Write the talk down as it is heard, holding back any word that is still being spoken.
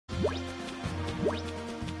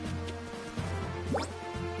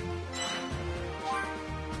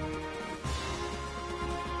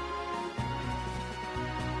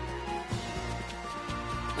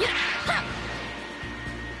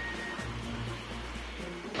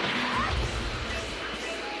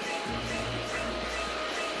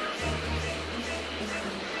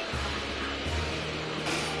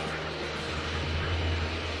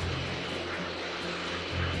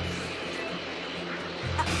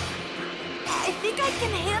I think I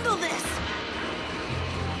can handle this.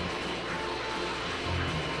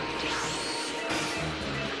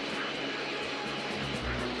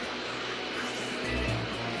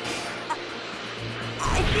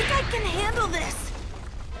 I think I can handle this.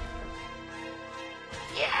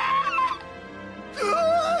 Yeah!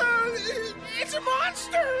 It's a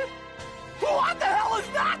monster! What the hell is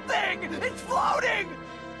that thing? It's floating!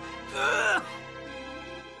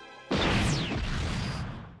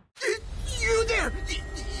 You there!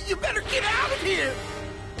 You better get out of here!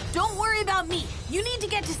 Don't worry about me. You need to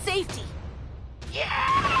get to safety. Yeah!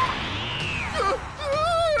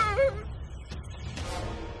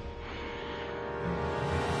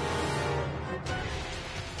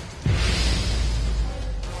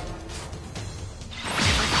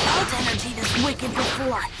 Never felt energy this wicked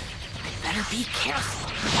before. I better be careful.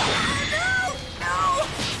 No! No!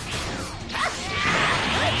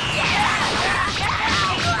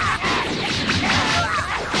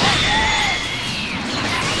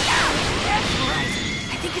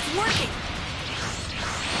 I think it's working.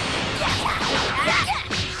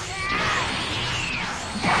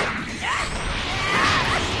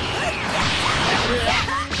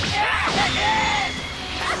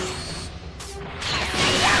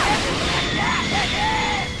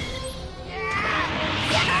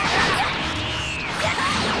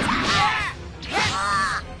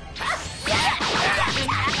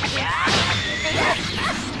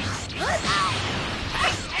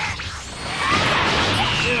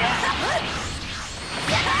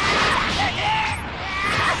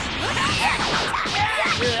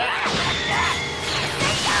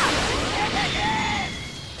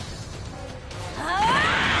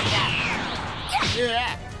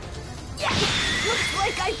 Looks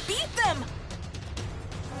like I beat them!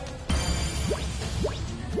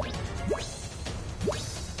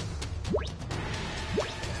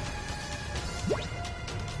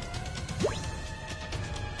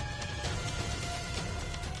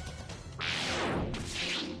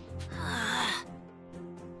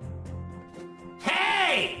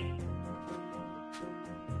 Hey!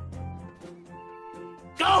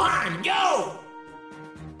 Gohan, go!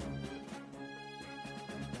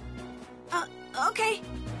 Okay.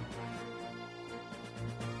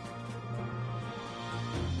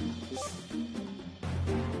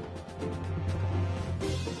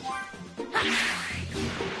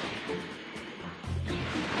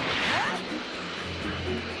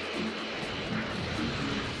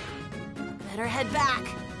 Better head back.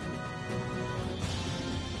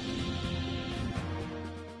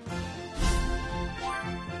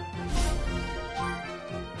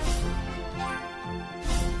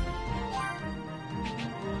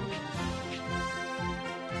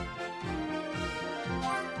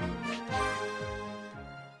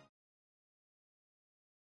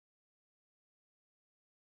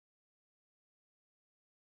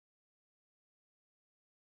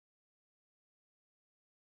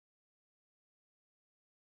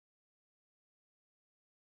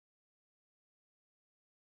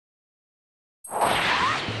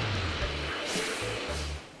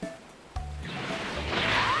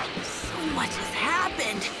 So much has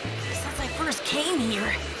happened since I first came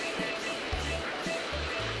here.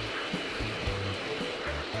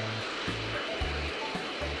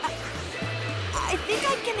 I think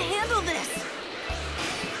I can handle this.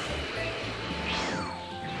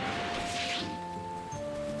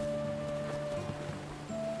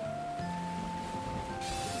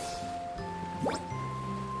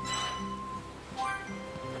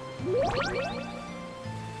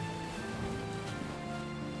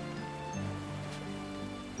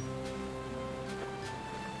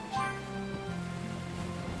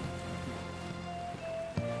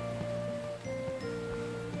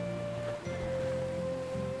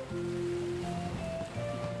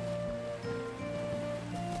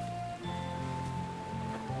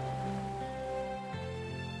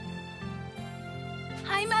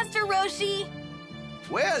 Hi, Master Roshi.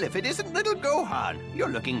 Well, if it isn't little Gohan, you're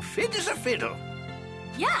looking fit as a fiddle.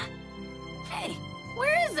 Yeah. Hey,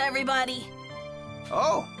 where is everybody?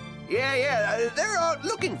 Oh, yeah, they're out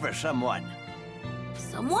looking for someone.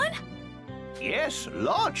 Someone? Yes,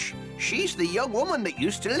 Launch. She's the young woman that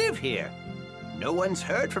used to live here. No one's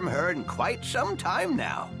heard from her in quite some time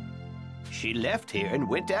now. She left here and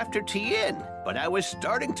went after Tien, but I was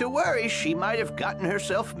starting to worry she might have gotten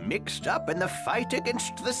herself mixed up in the fight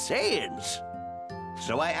against the Saiyans.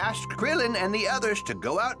 So I asked Krillin and the others to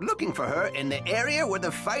go out looking for her in the area where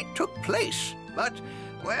the fight took place. But,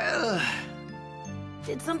 well...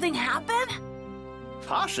 Did something happen?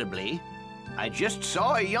 Possibly. I just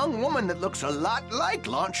saw a young woman that looks a lot like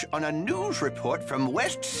Launch on a news report from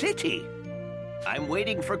West City. I'm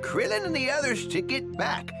waiting for Krillin and the others to get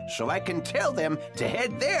back so I can tell them to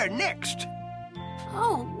head there next.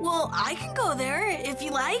 Oh, well, I can go there if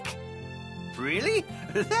you like. Really?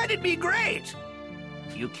 That'd be great.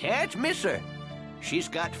 You can't miss her. She's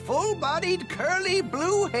got full-bodied curly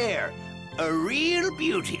blue hair. A real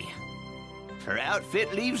beauty. Her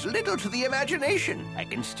outfit leaves little to the imagination. I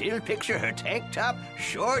can still picture her tank top,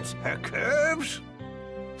 shorts, her curves.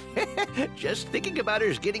 Just thinking about her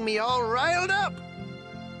is getting me all riled up.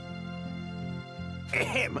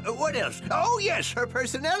 Ahem, what else? Oh, yes, her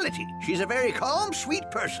personality. She's a very calm,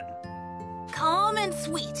 sweet person. Calm and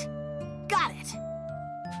sweet. Got it.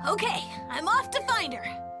 Okay, I'm off to find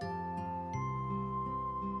her.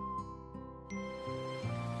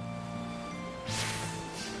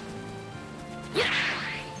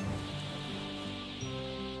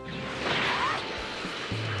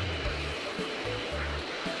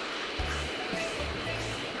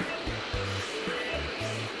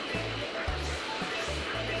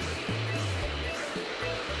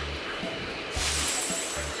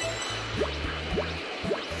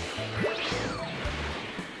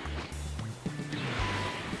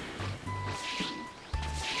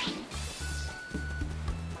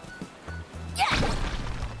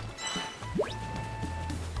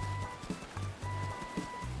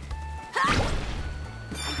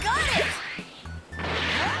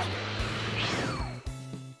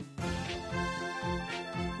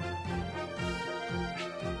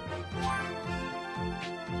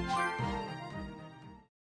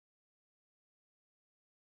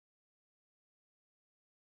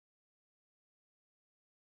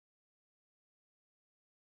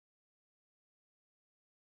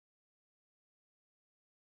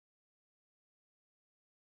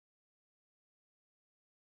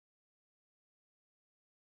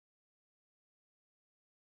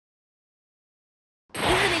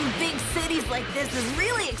 Visiting big cities like this is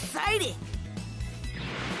really exciting.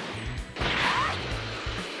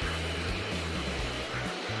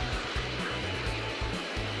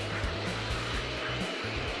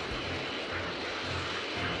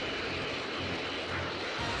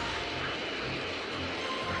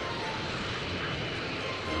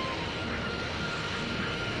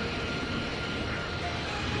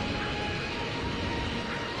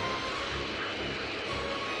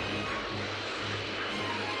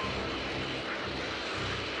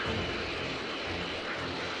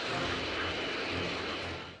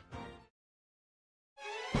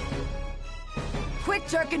 Quit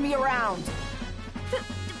jerking me around!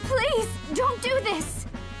 Please, don't do this!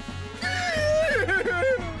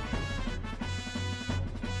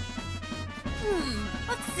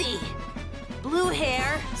 Let's see. Blue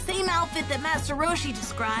hair, same outfit that Master Roshi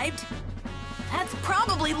described. That's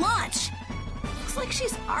probably Launch. Looks like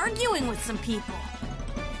she's arguing with some people.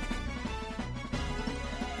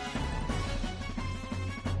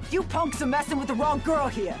 You punks are messing with the wrong girl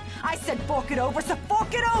here. I said fork it over, so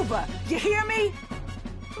fork it over! You hear me?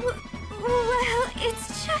 Well,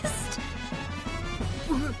 it's just...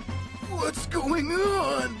 What's going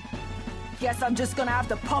on? Guess I'm just gonna have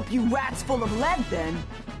to pump you rats full of lead then.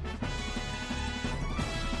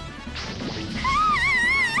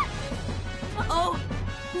 Uh-oh!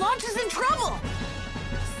 Launch is in trouble!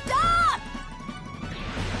 Stop!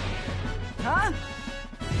 Huh?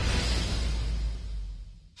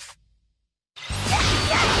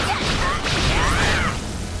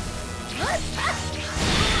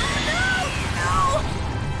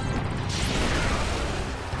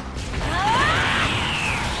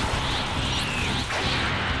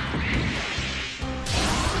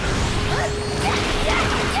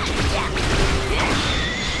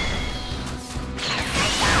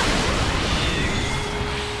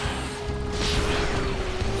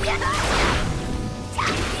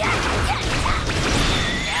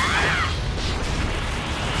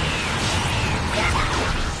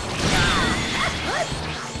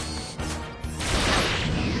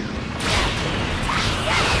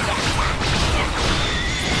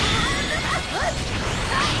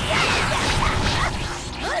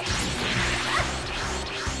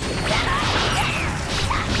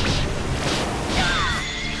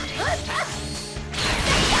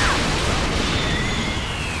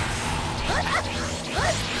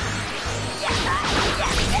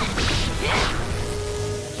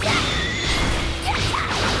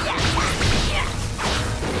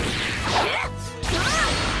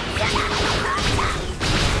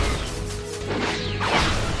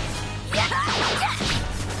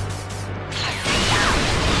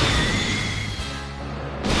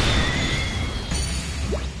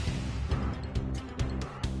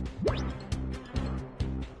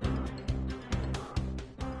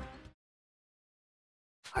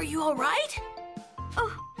 Are you all right?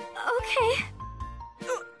 Oh, okay.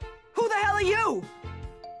 Who the hell are you?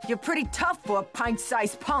 You're pretty tough for a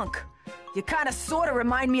pint-sized punk. You kinda sorta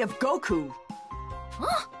remind me of Goku.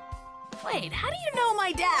 Huh? Wait, how do you know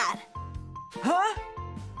my dad? Huh?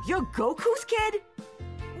 You're Goku's kid?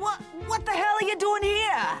 What the hell are you doing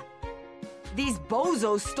here? These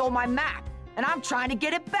bozos stole my map, and I'm trying to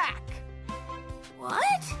get it back.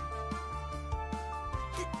 What?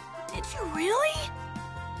 Did you really?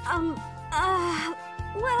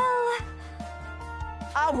 Well...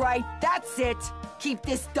 All right, that's it. Keep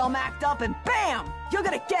this dumb act up and bam! You're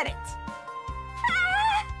gonna get it!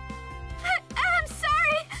 I'm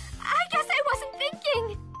sorry. I guess I wasn't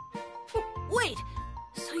thinking. Wait,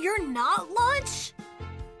 so you're not Launch?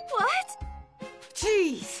 What?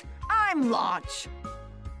 Jeez, I'm Launch.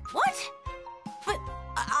 What? But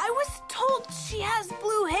I was told she has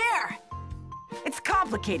blue hair. It's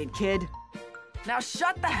complicated, kid. Now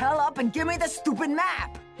shut the hell up and give me the stupid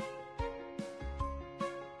map!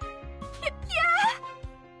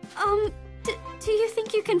 Yeah? Do you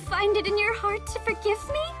think you can find it in your heart to forgive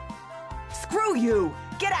me? Screw you!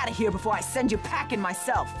 Get out of here before I send you packing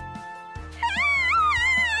myself!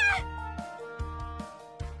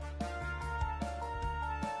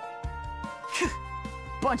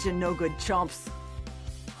 Bunch of no-good chumps.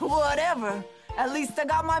 Whatever. At least I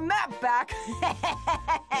got my map back.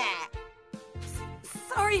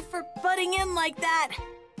 Sorry for butting in like that.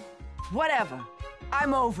 Whatever.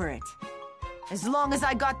 I'm over it. As long as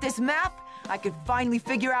I got this map, I could finally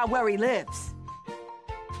figure out where he lives.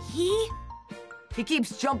 He? He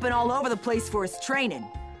keeps jumping all over the place for his training.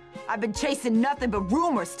 I've been chasing nothing but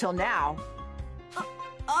rumors till now.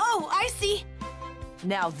 Oh, I see.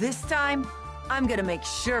 Now this time, I'm gonna make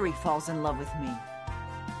sure he falls in love with me.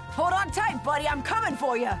 Hold on tight, buddy. I'm coming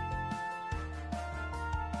for you.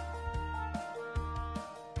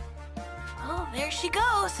 Oh, there she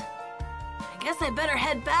goes. I guess I better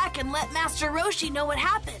head back and let Master Roshi know what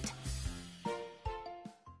happened.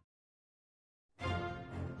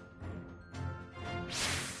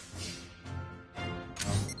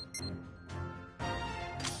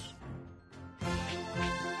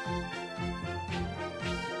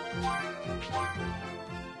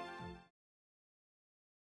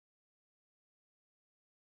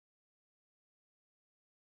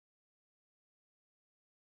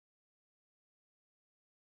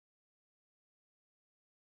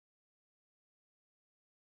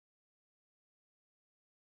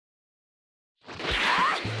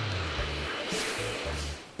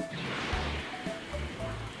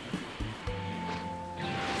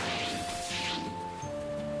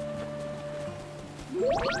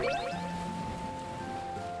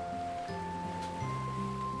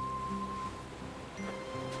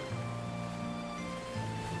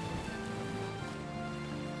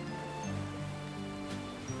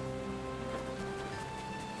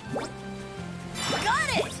 Got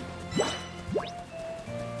it!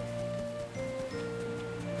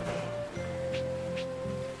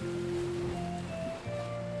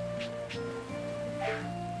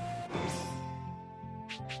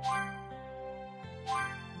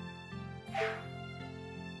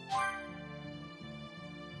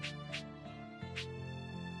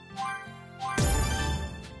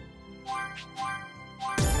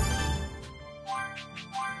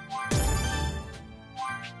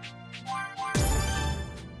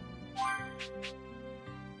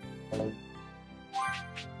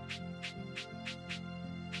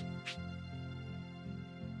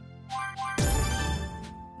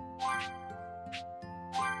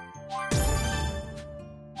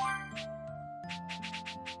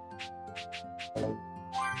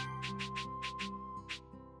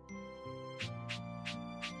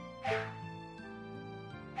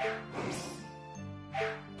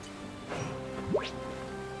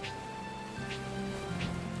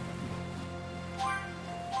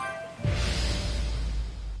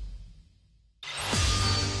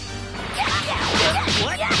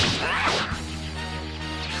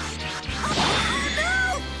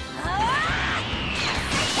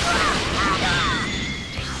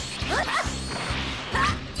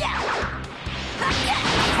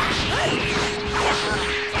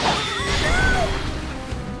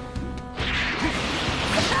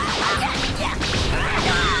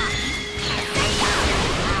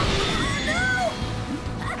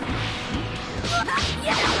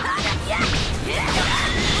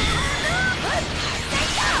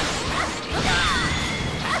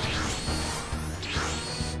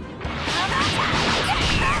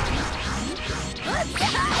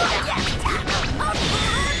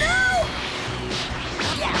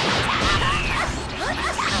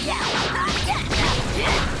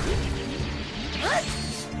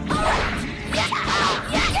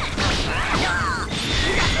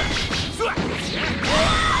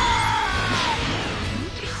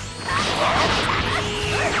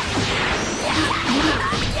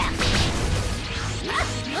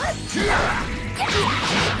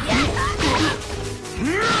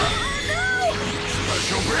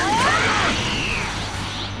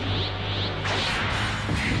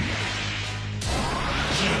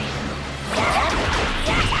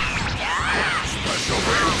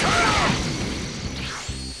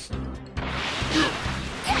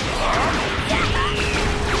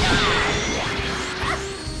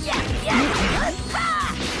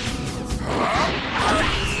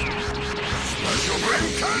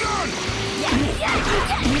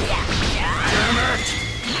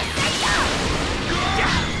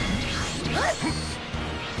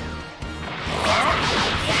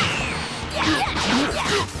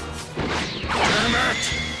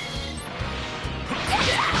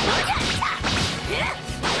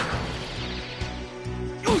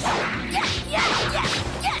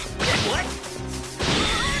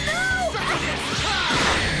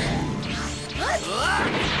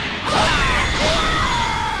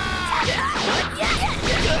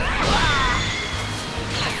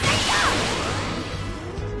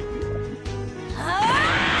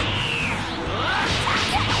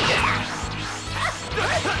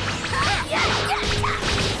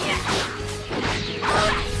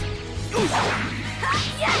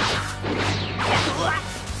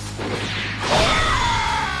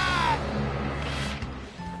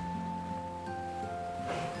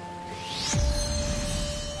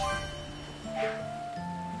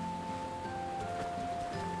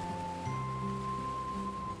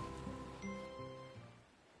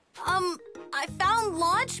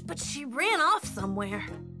 but she ran off somewhere.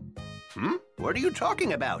 What are you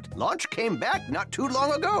talking about? Launch came back not too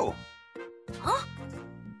long ago. Huh?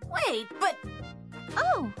 Wait, but...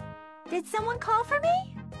 Oh, did someone call for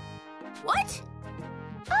me? What?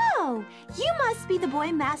 Oh, you must be the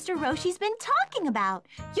boy Master Roshi's been talking about.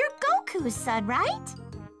 You're Goku's son, right?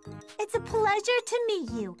 It's a pleasure to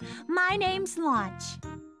meet you. My name's Launch.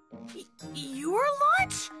 You're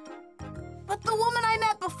Launch? But the woman I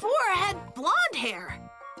met before had blonde hair.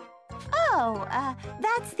 Oh,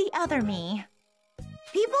 that's the other me.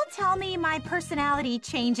 People tell me my personality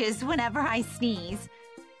changes whenever I sneeze.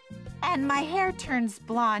 And my hair turns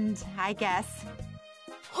blonde, I guess.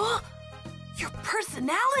 Huh? Your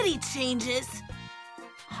personality changes?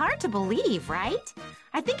 Hard to believe, right?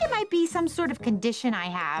 I think it might be some sort of condition I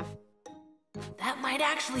have. That might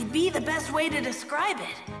actually be the best way to describe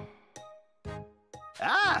it.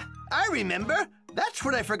 Ah, I remember. That's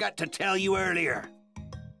what I forgot to tell you earlier.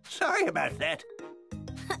 Sorry about that.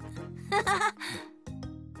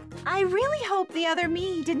 I really hope the other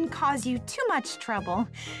me didn't cause you too much trouble.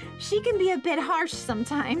 She can be a bit harsh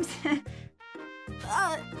sometimes.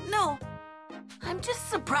 No. I'm just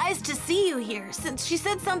surprised to see you here, since she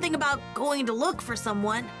said something about going to look for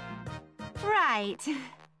someone. Right.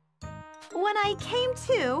 When I came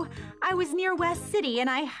to, I was near West City and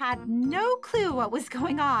I had no clue what was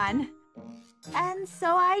going on. And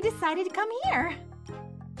so I decided to come here.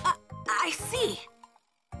 I see.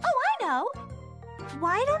 Oh, I know.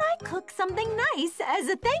 Why don't I cook something nice as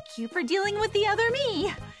a thank you for dealing with the other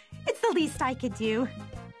me? It's the least I could do.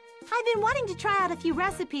 I've been wanting to try out a few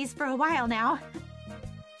recipes for a while now.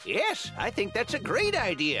 Yes, I think that's a great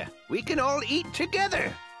idea. We can all eat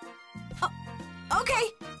together. Okay.